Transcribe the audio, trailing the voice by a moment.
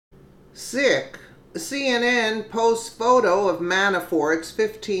Sick. CNN posts photo of Manafort's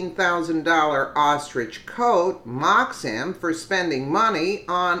 $15,000 ostrich coat, mocks him for spending money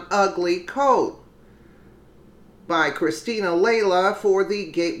on ugly coat. By Christina Layla for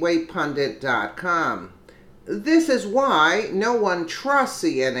the GatewayPundit.com. This is why no one trusts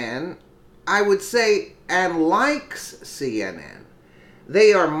CNN, I would say, and likes CNN.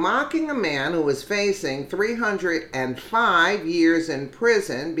 They are mocking a man who is facing 305 years in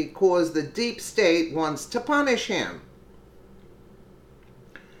prison because the deep state wants to punish him.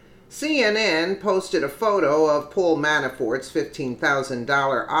 CNN posted a photo of Paul Manafort's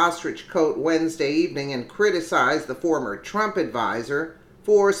 $15,000 ostrich coat Wednesday evening and criticized the former Trump advisor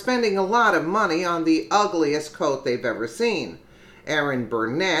for spending a lot of money on the ugliest coat they've ever seen. Aaron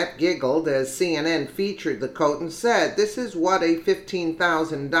Burnett giggled as CNN featured the coat and said, "This is what a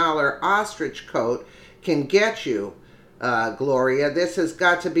 $15,000 ostrich coat can get you, Gloria. This has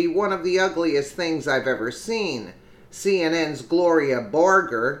got to be one of the ugliest things I've ever seen." CNN's Gloria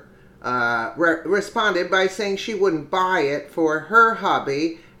Borger responded by saying she wouldn't buy it for her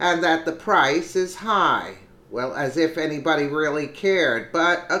hubby and that the price is high. Well, as if anybody really cared.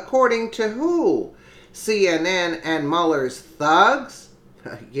 But according to who? CNN and Mueller's thugs?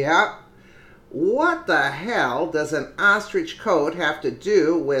 Yep. What the hell does an ostrich coat have to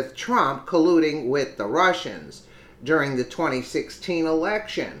do with Trump colluding with the Russians during the 2016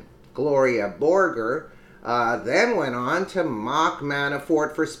 election? Gloria Borger then went on to mock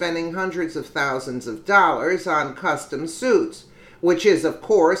Manafort for spending hundreds of thousands of dollars on custom suits, which is, of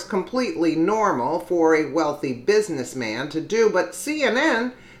course, completely normal for a wealthy businessman to do, but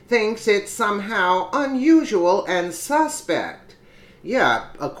CNN thinks it's somehow unusual and suspect. Yeah,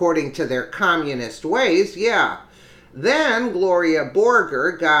 according to their communist ways, yeah. Then Gloria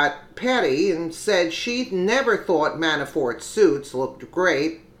Borger got petty and said she never thought Manafort's suits looked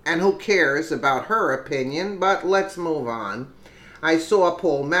great, and who cares about her opinion, but let's move on. I saw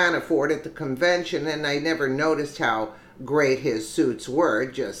Paul Manafort at the convention and I never noticed how great his suits were,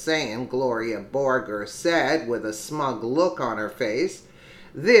 just saying, Gloria Borger said with a smug look on her face.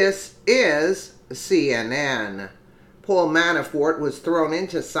 This is CNN. Paul Manafort was thrown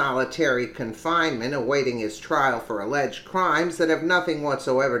into solitary confinement awaiting his trial for alleged crimes that have nothing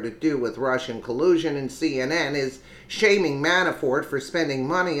whatsoever to do with Russian collusion, and CNN is shaming Manafort for spending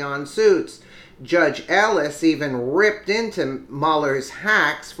money on suits. Judge Ellis even ripped into Mueller's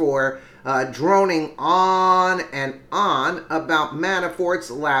hacks for droning on and on about Manafort's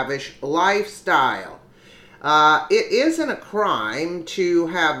lavish lifestyle. It isn't a crime to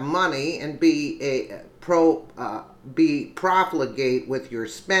have money and be profligate with your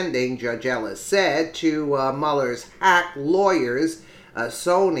spending, Judge Ellis said to Mueller's hack lawyers,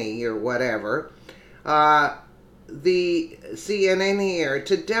 Sony or whatever. The CNN here,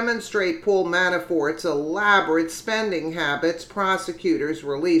 to demonstrate Paul Manafort's elaborate spending habits, prosecutors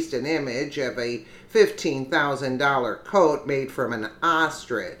released an image of a $15,000 coat made from an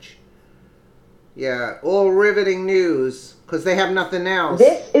ostrich. Yeah, all riveting news, because they have nothing else.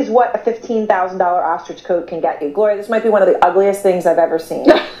 This is what a $15,000 ostrich coat can get you. Gloria, this might be one of the ugliest things I've ever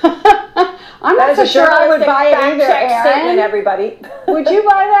seen. I'm not so sure I would buy it either, Aaron. Everybody. Would you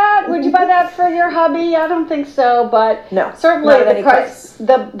buy that? Would you buy that for your hubby? I don't think so, but no, certainly the price,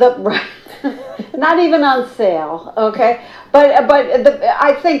 the not even on sale, okay? But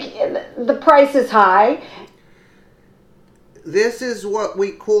I think the price is high. This is what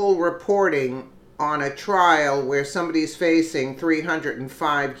we call reporting on a trial where somebody's facing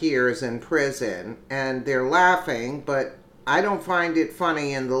 305 years in prison, and they're laughing, but I don't find it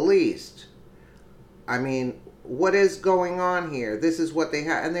funny in the least. I mean, what is going on here? This is what they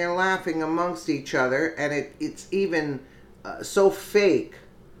have, and they're laughing amongst each other, and it's even so fake.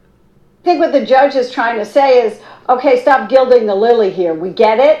 I think what the judge is trying to say is, okay, stop gilding the lily here. We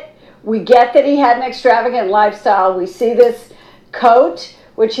get it. We get that he had an extravagant lifestyle. We see this coat,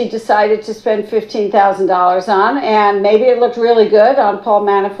 which he decided to spend $15,000 on, and maybe it looked really good on Paul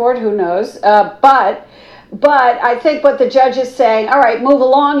Manafort, who knows. But I think what the judge is saying, all right, move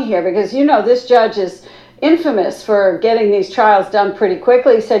along here, because this judge is infamous for getting these trials done pretty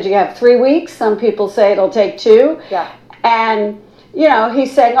quickly. He said you have 3 weeks. Some people say it'll take 2. Yeah. And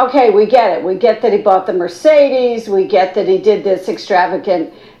he's saying, okay, we get it. We get that he bought the Mercedes. We get that he did this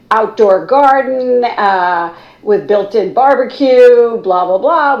extravagant outdoor garden with built-in barbecue, blah, blah,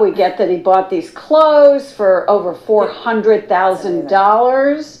 blah. We get that he bought these clothes for over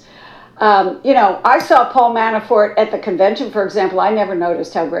 $400,000. I saw Paul Manafort at the convention, for example. I never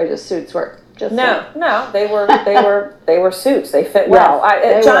noticed how great his suits were. No, they were suits. They fit well.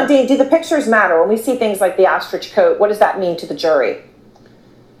 Yes, John Dean, do the pictures matter? When we see things like the ostrich coat, what does that mean to the jury?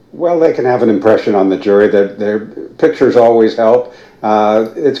 Well, they can have an impression on the jury. Their pictures always help.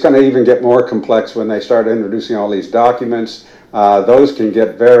 It's going to even get more complex when they start introducing all these documents. Those can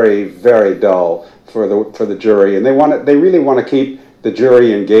get very, very dull for the jury, and they really want to keep the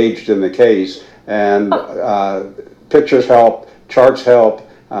jury engaged in the case. And pictures help, charts help,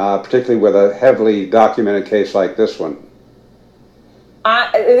 particularly with a heavily documented case like this one.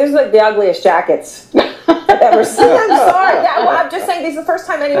 These are like the ugliest jackets I've ever seen. I'm sorry. Yeah, well, I'm just saying, these are the first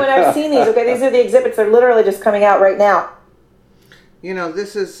time anyone I've seen these. Okay, these are the exhibits. They're literally just coming out right now. You know,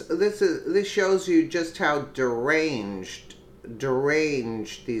 this shows you just how deranged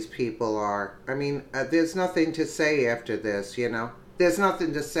these people are. I mean, there's nothing to say after this. You know, there's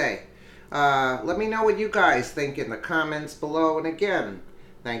nothing to say. Let me know what you guys think in the comments below. And again,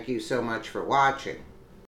 thank you so much for watching.